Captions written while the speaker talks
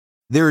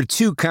There are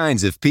two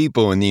kinds of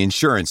people in the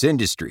insurance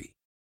industry: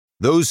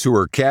 those who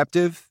are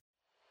captive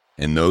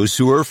and those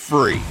who are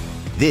free.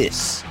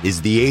 This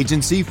is the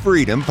Agency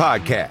Freedom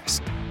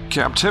Podcast.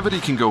 Captivity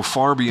can go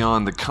far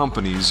beyond the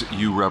companies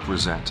you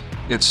represent.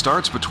 It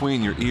starts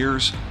between your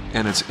ears,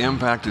 and its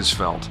impact is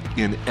felt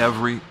in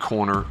every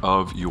corner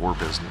of your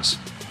business.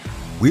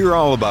 We're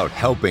all about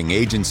helping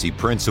agency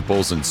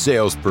principals and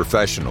sales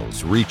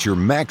professionals reach your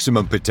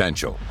maximum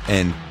potential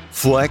and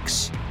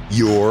flex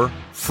your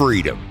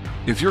freedom.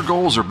 If your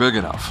goals are big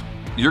enough,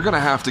 you're going to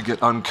have to get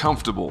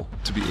uncomfortable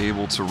to be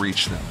able to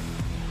reach them.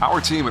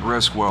 Our team at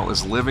Riskwell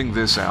is living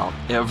this out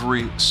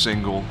every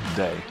single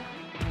day.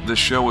 This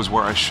show is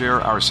where I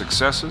share our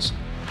successes,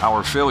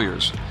 our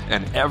failures,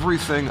 and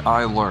everything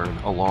I learn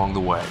along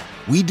the way.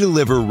 We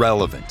deliver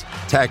relevant,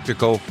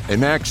 tactical,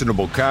 and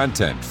actionable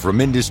content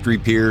from industry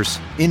peers,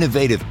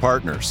 innovative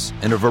partners,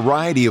 and a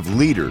variety of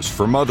leaders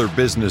from other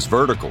business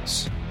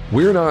verticals.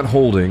 We're not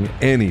holding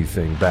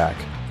anything back.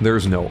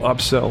 There's no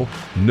upsell,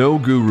 no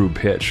guru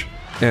pitch,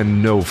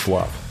 and no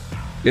fluff.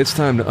 It's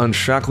time to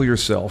unshackle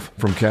yourself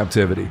from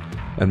captivity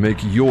and make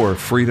your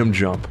freedom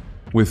jump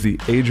with the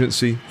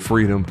Agency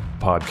Freedom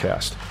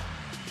Podcast.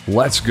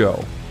 Let's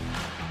go.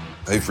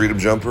 Hey, Freedom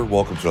Jumper.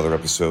 Welcome to another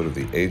episode of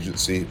the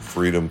Agency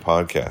Freedom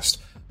Podcast.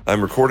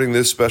 I'm recording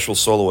this special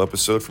solo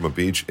episode from a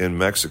beach in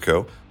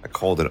Mexico. I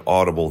called it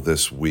audible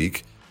this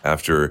week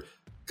after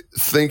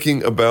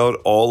thinking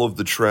about all of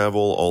the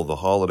travel, all the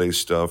holiday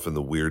stuff, and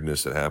the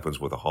weirdness that happens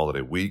with a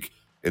holiday week.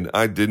 And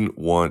I didn't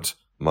want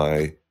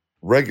my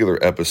regular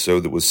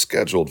episode that was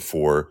scheduled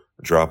for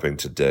dropping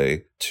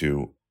today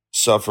to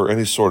suffer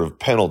any sort of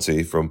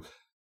penalty from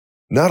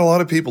not a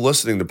lot of people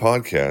listening to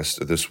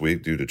podcasts this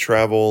week due to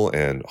travel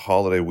and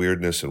holiday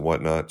weirdness and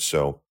whatnot.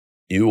 So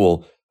you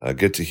will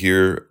get to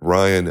hear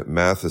Ryan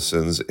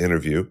Matheson's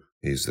interview.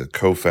 He's the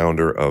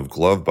co-founder of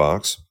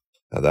Glovebox.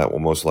 That will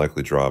most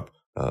likely drop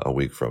a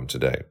week from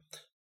today.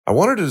 I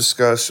wanted to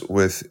discuss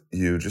with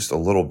you just a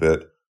little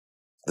bit.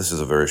 This is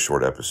a very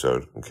short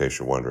episode, in case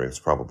you're wondering. It's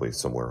probably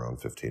somewhere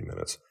around 15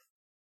 minutes.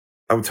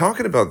 I'm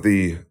talking about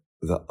the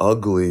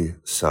ugly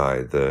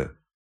side, the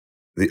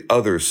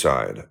other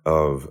side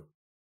of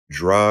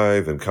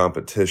drive and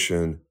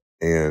competition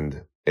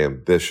and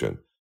ambition.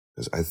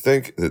 Because I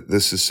think that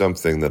this is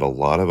something that a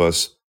lot of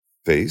us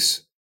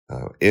face,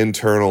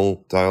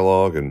 internal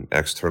dialogue and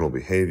external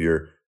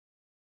behavior,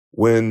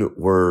 when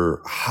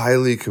we're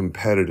highly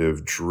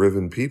competitive,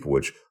 driven people,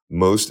 which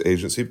most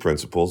agency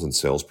principals and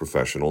sales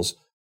professionals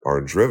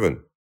are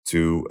driven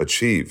to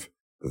achieve.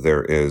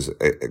 There is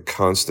a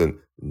constant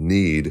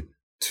need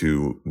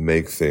to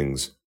make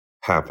things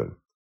happen.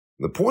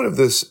 The point of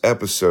this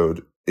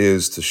episode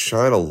is to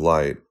shine a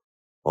light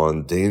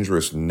on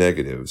dangerous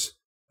negatives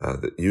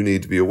that you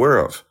need to be aware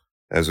of.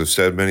 As I've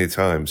said many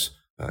times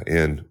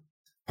in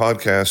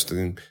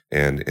podcasting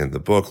and in the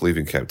book,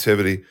 Leaving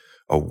Captivity,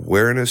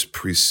 awareness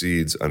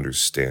precedes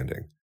understanding.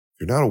 If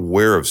you're not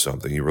aware of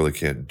something, you really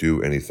can't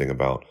do anything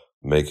about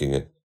making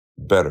it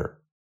better.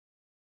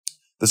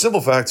 The simple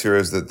fact here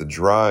is that the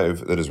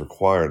drive that is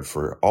required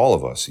for all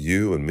of us,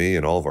 you and me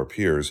and all of our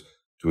peers,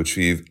 to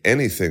achieve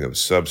anything of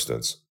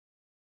substance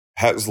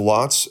has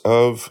lots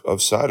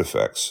of side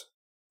effects.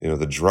 You know,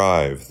 the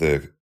drive,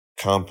 the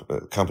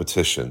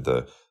competition,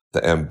 the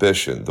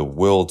ambition, the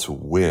will to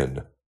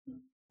win.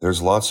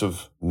 There's lots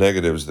of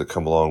negatives that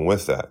come along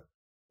with that,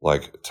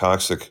 like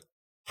toxic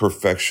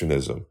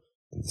perfectionism,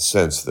 in the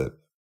sense that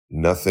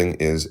nothing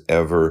is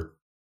ever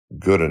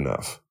good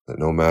enough, that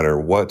no matter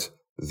what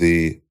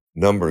the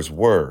numbers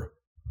were,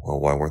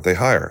 well, why weren't they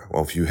higher?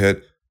 Well, if you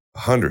hit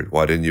 100,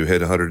 why didn't you hit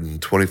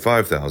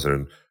 125,000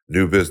 in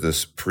new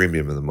business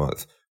premium in the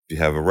month? If you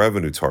have a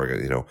revenue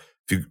target,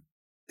 if you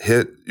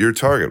hit your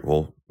target,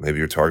 well, maybe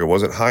your target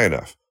wasn't high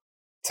enough.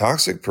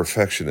 Toxic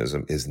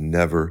perfectionism is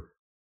never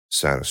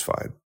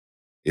satisfied.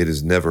 It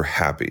is never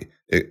happy.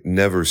 It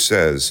never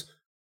says,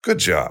 good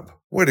job,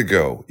 way to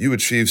go. You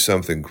achieved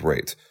something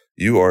great.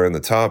 You are in the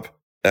top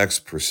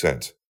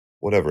X%,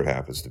 whatever it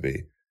happens to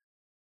be.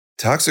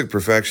 Toxic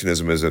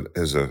perfectionism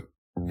is a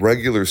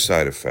regular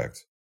side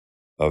effect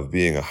of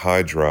being a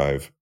high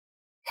drive,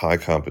 high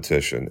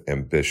competition,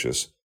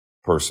 ambitious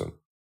person.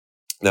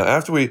 Now,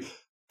 after we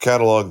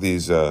catalog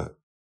these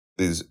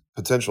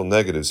potential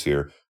negatives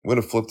here, I'm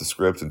going to flip the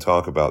script and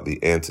talk about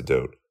the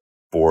antidote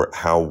for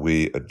how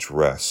we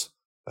address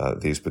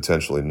these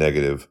potentially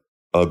negative,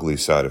 ugly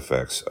side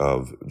effects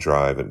of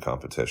drive and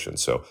competition.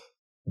 So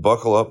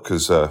buckle up,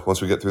 because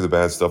once we get through the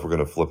bad stuff, we're going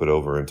to flip it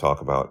over and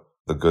talk about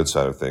the good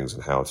side of things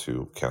and how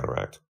to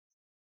counteract.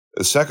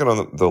 The second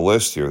on the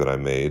list here that I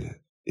made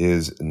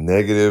is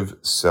negative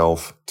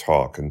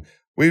self-talk. And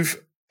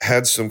we've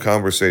had some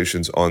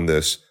conversations on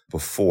this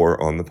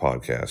before on the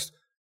podcast,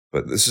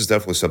 but this is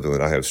definitely something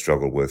that I have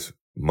struggled with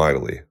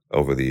mightily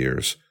over the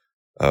years,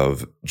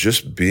 of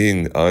just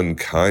being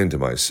unkind to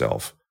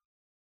myself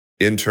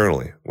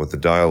internally with the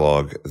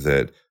dialogue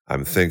that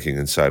I'm thinking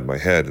inside my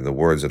head and the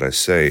words that I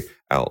say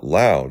out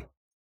loud.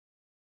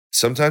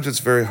 Sometimes it's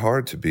very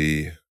hard to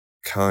be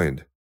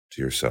kind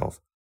to yourself,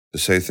 to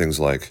say things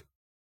like,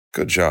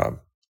 good job,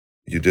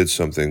 you did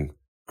something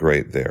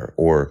great there,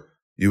 or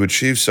you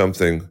achieved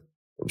something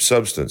of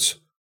substance,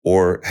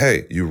 or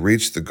hey, you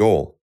reached the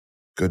goal.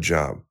 Good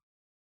job.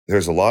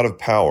 There's a lot of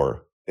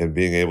power in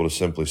being able to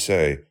simply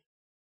say,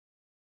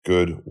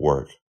 good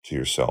work to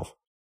yourself.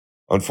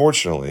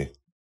 Unfortunately,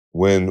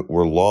 when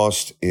we're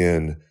lost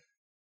in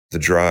the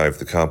drive,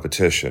 the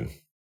competition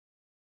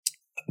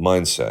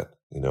mindset,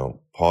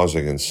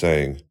 pausing and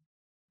saying,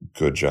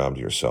 good job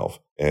to yourself,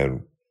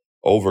 and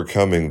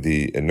overcoming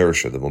the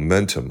inertia, the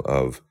momentum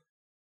of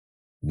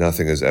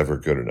nothing is ever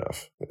good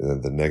enough,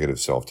 and the negative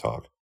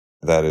self-talk,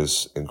 that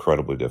is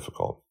incredibly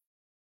difficult.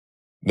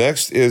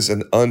 Next is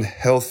an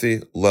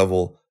unhealthy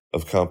level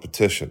of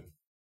competition.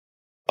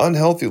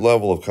 Unhealthy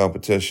level of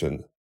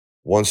competition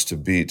wants to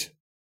beat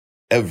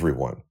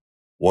everyone,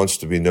 wants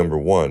to be number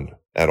one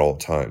at all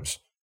times.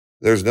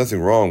 There's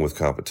nothing wrong with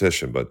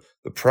competition, but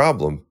the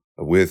problem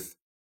with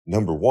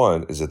number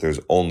one is that there's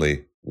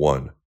only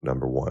one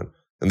number one.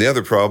 And the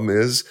other problem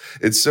is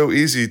it's so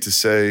easy to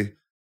say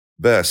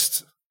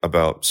best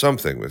about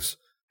something.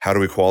 How do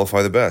we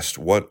qualify the best?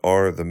 What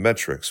are the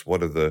metrics?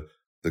 What are the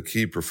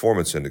key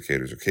performance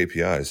indicators or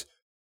KPIs?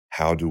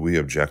 How do we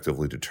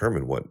objectively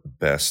determine what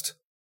best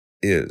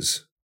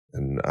is?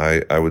 And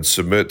I would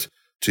submit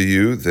to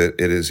you that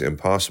it is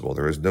impossible.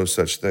 There is no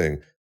such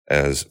thing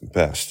as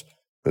best,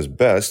 because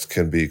best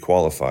can be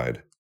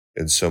qualified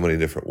in so many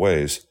different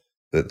ways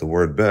that the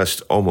word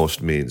best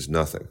almost means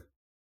nothing.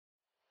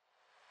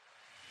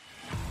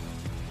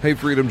 Hey,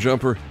 Freedom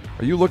Jumper,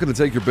 are you looking to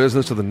take your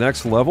business to the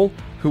next level?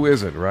 Who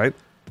isn't, right?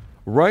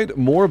 Write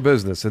more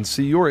business and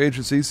see your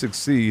agency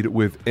succeed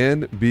with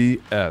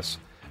NBS.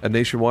 At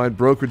Nationwide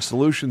Brokerage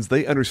Solutions,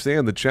 they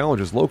understand the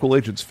challenges local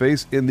agents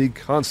face in the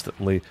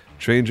constantly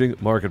changing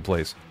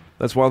marketplace.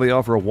 That's why they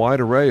offer a wide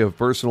array of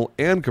personal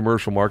and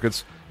commercial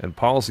markets and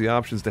policy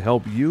options to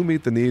help you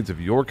meet the needs of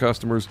your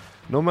customers,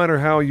 no matter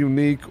how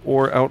unique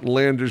or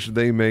outlandish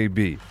they may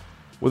be.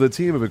 With a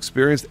team of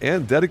experienced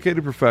and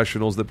dedicated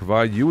professionals that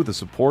provide you with the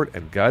support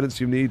and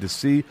guidance you need to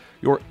see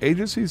your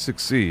agency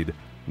succeed,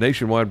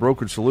 Nationwide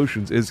Brokerage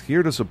Solutions is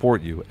here to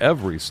support you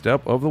every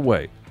step of the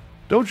way.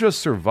 Don't just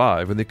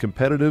survive in the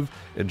competitive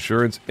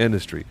insurance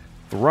industry.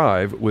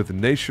 Thrive with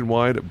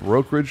Nationwide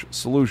Brokerage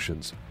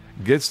Solutions.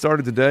 Get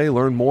started today.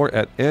 Learn more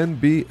at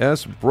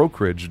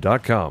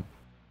nbsbrokerage.com.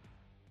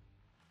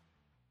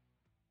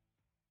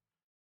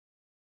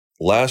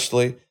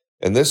 Lastly,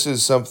 and this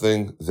is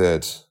something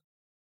that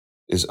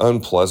is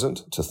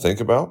unpleasant to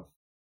think about,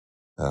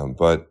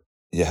 but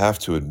you have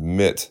to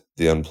admit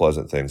the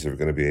unpleasant things if you're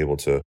going to be able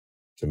to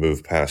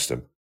move past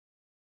them.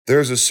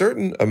 There's a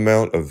certain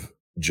amount of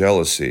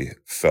jealousy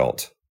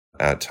felt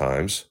at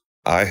times.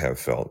 I have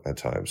felt at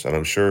times, and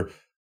I'm sure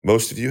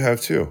most of you have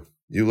too.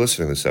 You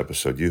listening to this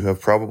episode, you have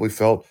probably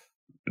felt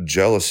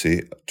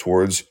jealousy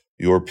towards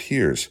your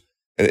peers.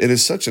 And it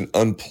is such an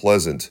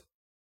unpleasant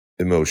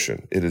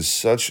emotion. It is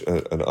such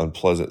an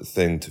unpleasant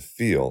thing to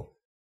feel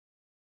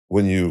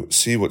when you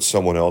see what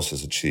someone else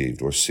has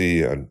achieved, or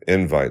see an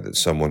invite that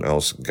someone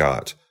else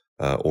got,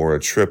 or a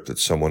trip that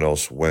someone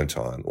else went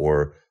on,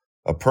 or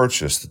a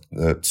purchase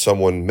that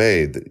someone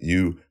made that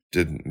you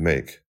didn't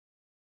make.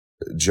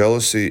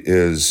 Jealousy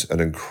is an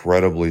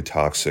incredibly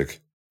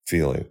toxic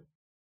feeling.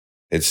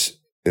 It's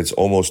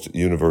almost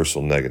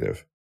universal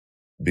negative,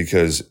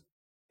 because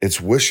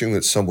it's wishing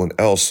that someone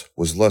else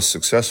was less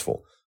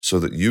successful so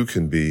that you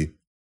can be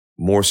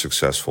more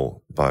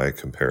successful by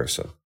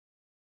comparison.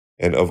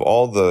 And of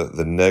all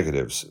the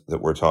negatives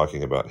that we're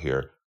talking about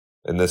here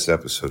in this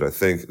episode, I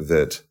think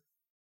that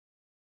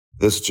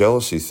this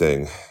jealousy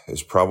thing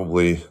is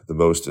probably the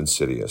most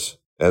insidious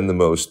and the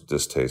most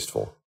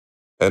distasteful,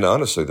 and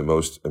honestly the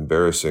most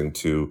embarrassing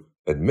to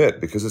admit,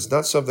 because it's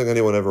not something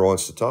anyone ever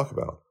wants to talk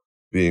about.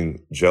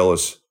 Being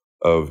jealous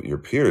of your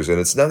peers, and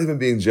it's not even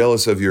being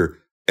jealous of your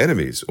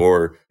enemies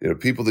or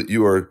people that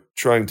you are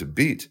trying to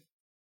beat.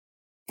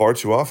 Far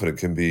too often it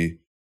can be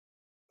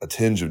a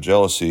tinge of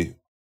jealousy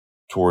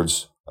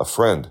towards a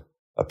friend,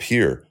 a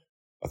peer,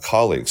 a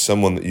colleague,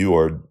 someone that you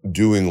are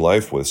doing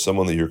life with,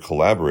 someone that you're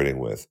collaborating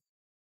with.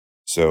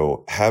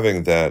 So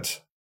having that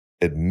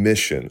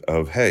admission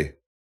of, hey,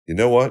 you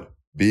know what?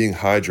 Being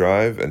high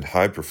drive and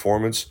high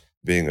performance,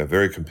 being a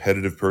very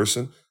competitive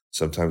person,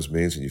 sometimes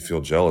means that you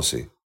feel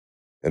jealousy.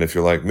 And if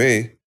you're like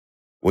me,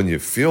 when you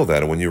feel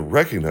that and when you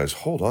recognize,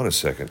 hold on a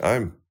second,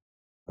 I'm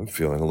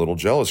feeling a little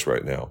jealous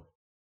right now,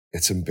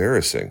 it's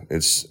embarrassing.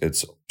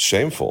 It's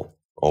shameful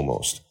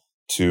almost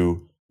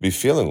to be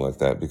feeling like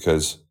that,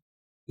 because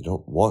you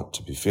don't want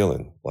to be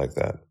feeling like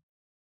that.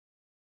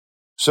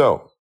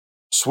 So,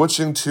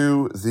 switching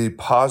to the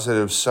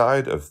positive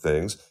side of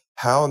things,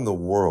 how in the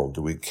world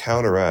do we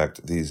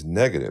counteract these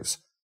negatives?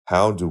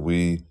 How do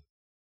we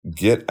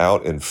get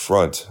out in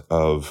front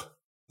of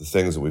the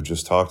things that we've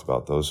just talked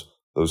about,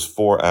 those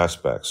four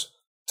aspects: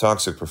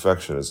 toxic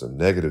perfectionism,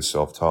 negative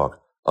self-talk,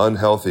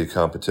 unhealthy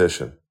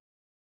competition,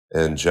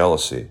 and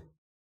jealousy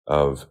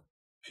of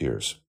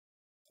peers?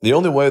 The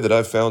only way that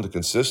I've found to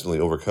consistently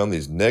overcome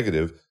these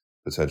negative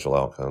potential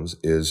outcomes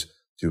is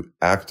to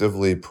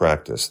actively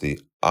practice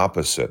the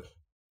opposite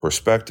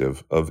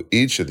perspective of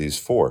each of these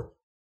four.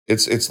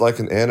 It's like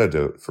an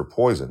antidote for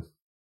poison.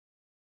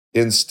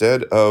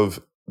 Instead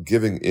of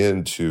giving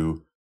in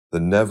to the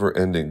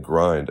never-ending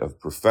grind of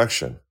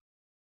perfection,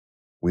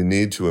 we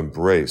need to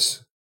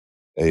embrace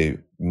a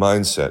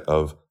mindset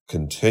of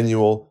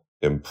continual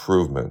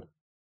improvement.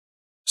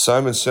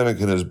 Simon Sinek,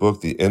 in his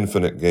book, The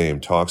Infinite Game,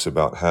 talks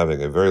about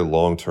having a very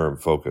long-term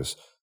focus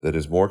that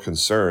is more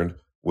concerned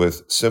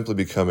with simply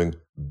becoming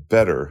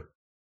better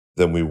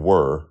than we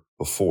were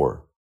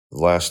before the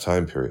last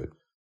time period.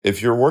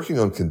 If you're working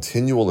on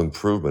continual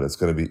improvement, it's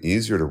going to be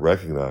easier to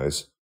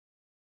recognize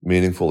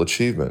meaningful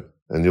achievement,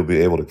 and you'll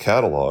be able to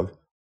catalog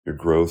your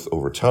growth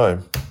over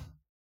time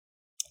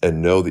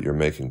and know that you're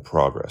making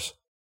progress.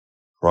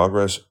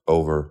 Progress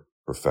over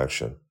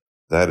perfection.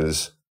 That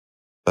is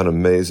an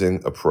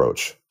amazing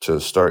approach to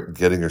start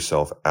getting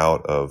yourself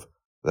out of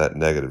that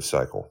negative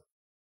cycle.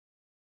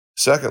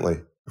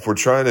 Secondly, if we're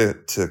trying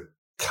to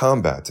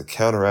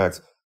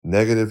counteract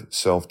negative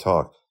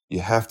self-talk, you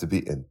have to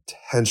be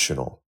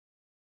intentional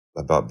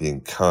about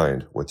being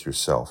kind with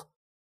yourself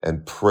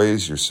and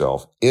praise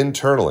yourself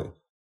internally.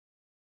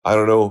 I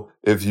don't know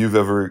if you've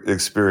ever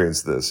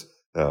experienced this,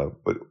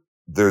 but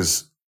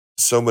there's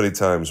so many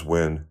times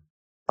when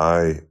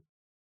I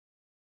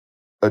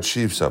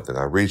achieve something,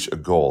 I reach a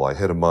goal, I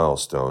hit a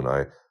milestone,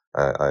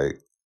 I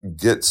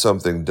get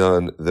something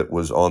done that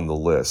was on the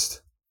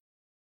list.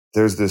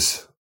 There's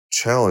this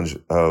challenge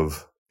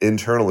of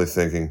internally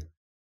thinking,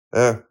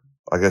 I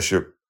guess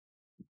it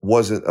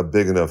wasn't a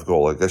big enough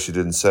goal. I guess you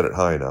didn't set it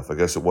high enough. I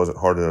guess it wasn't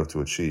hard enough to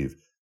achieve.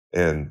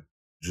 And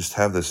just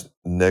have this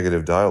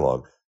negative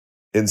dialogue.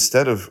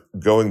 Instead of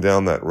going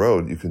down that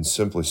road, you can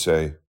simply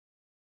say,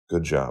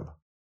 good job.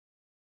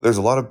 There's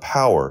a lot of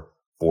power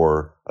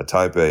for a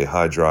type A,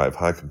 high drive,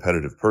 high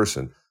competitive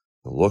person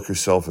to look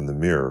yourself in the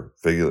mirror,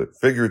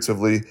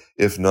 figuratively,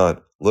 if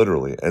not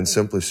literally, and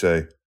simply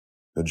say,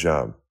 good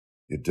job.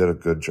 You did a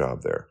good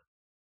job there.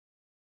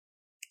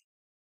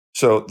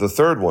 So the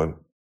third one,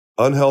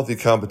 unhealthy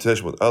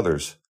competition with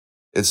others,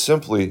 is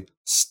simply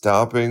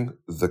stopping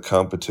the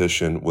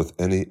competition with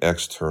any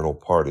external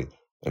party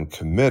and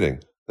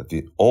committing that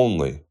the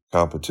only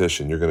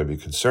competition you're going to be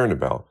concerned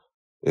about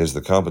is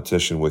the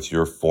competition with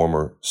your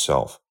former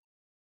self.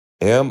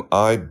 Am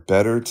I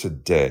better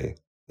today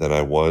than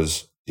I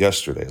was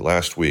yesterday,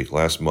 last week,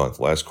 last month,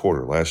 last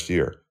quarter, last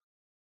year?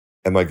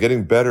 Am I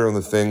getting better on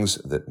the things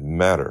that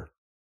matter?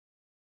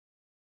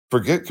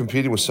 Forget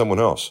competing with someone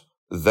else.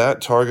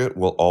 That target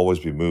will always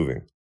be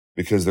moving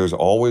because there's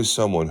always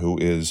someone who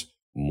is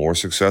more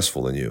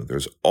successful than you.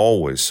 There's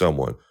always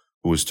someone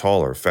who is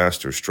taller,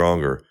 faster,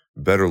 stronger,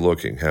 better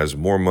looking, has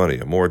more money,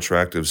 a more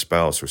attractive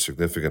spouse or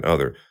significant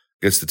other,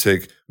 gets to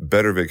take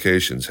better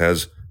vacations,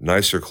 has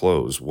nicer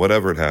clothes,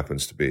 whatever it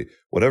happens to be.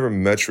 Whatever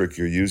metric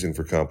you're using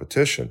for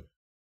competition,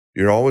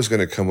 you're always going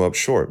to come up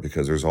short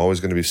because there's always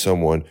going to be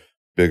someone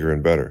bigger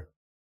and better.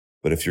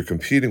 But if you're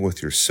competing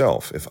with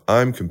yourself, if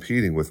I'm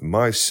competing with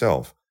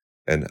myself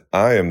and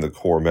I am the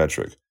core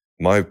metric,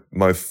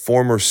 my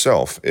former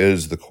self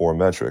is the core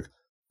metric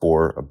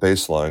for a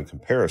baseline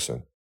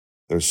comparison,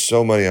 there's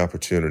so many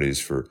opportunities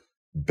for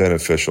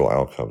beneficial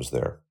outcomes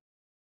there.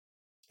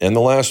 And the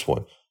last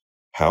one,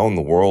 how in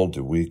the world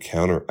do we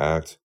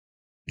counteract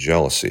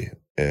jealousy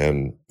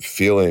and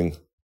feeling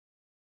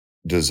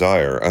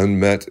desire,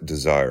 unmet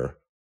desire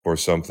for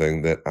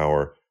something that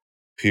our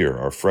peer,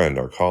 our friend,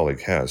 our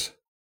colleague has?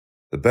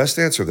 The best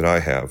answer that I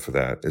have for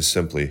that is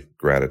simply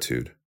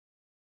gratitude.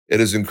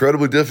 It is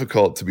incredibly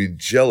difficult to be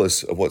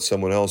jealous of what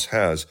someone else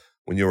has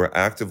when you are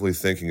actively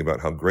thinking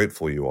about how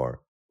grateful you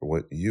are for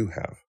what you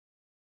have.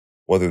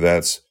 Whether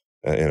that's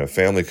in a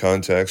family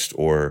context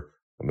or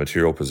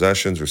material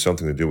possessions or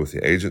something to do with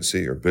the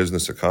agency or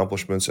business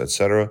accomplishments,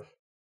 etc.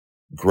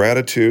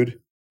 Gratitude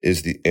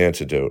is the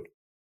antidote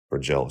for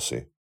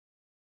jealousy.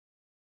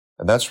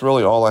 And that's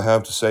really all I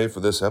have to say for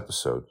this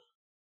episode.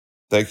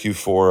 Thank you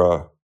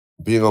for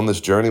being on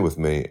this journey with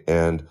me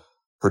and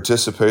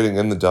participating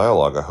in the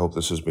dialogue. I hope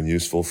this has been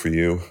useful for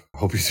you. I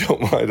hope you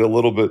don't mind a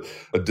little bit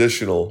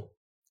additional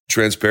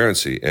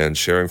transparency and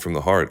sharing from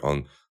the heart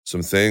on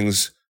some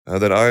things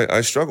that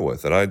I struggle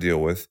with, that I deal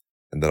with,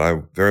 and that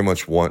I very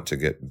much want to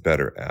get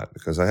better at,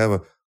 because I have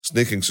a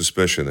sneaking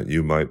suspicion that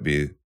you might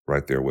be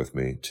right there with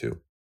me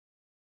too.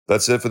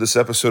 That's it for this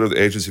episode of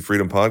the Agency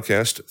Freedom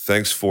Podcast.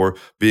 Thanks for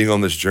being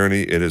on this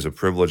journey. It is a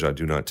privilege I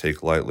do not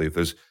take lightly. If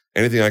there's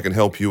anything I can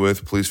help you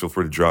with, please feel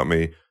free to drop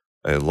me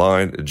a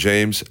line,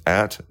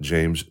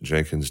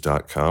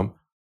 james@jamesjenkins.com.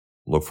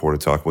 Look forward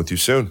to talking with you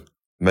soon.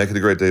 Make it a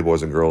great day,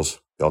 boys and girls.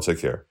 Y'all take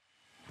care.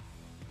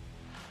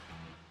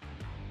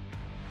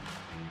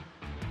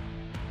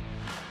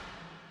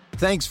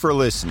 Thanks for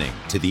listening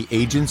to the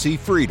Agency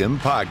Freedom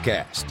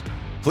Podcast.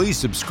 Please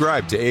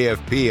subscribe to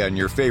AFP on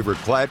your favorite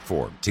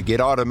platform to get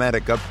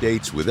automatic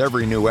updates with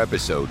every new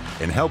episode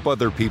and help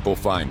other people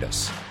find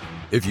us.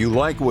 If you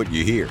like what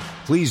you hear,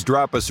 please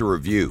drop us a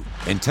review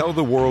and tell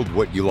the world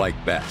what you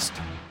like best.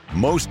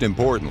 Most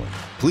importantly,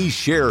 please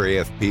share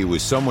AFP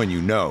with someone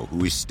you know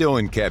who is still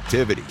in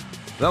captivity.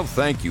 They'll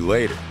thank you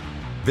later.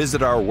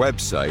 Visit our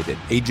website at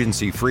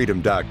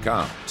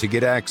agencyfreedom.com to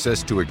get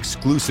access to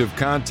exclusive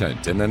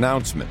content and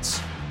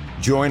announcements.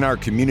 Join our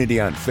community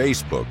on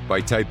Facebook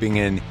by typing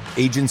in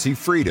Agency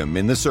Freedom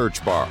in the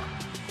search bar.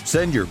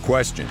 Send your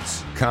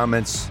questions,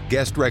 comments,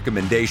 guest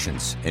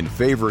recommendations, and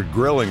favorite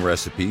grilling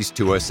recipes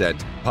to us at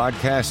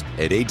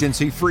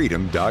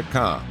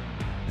podcast@agencyfreedom.com.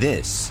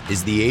 This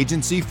is the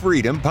Agency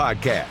Freedom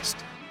Podcast,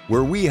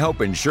 where we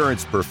help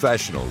insurance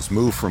professionals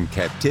move from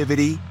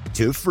captivity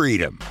to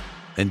freedom.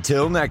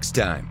 Until next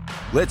time,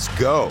 let's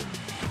go.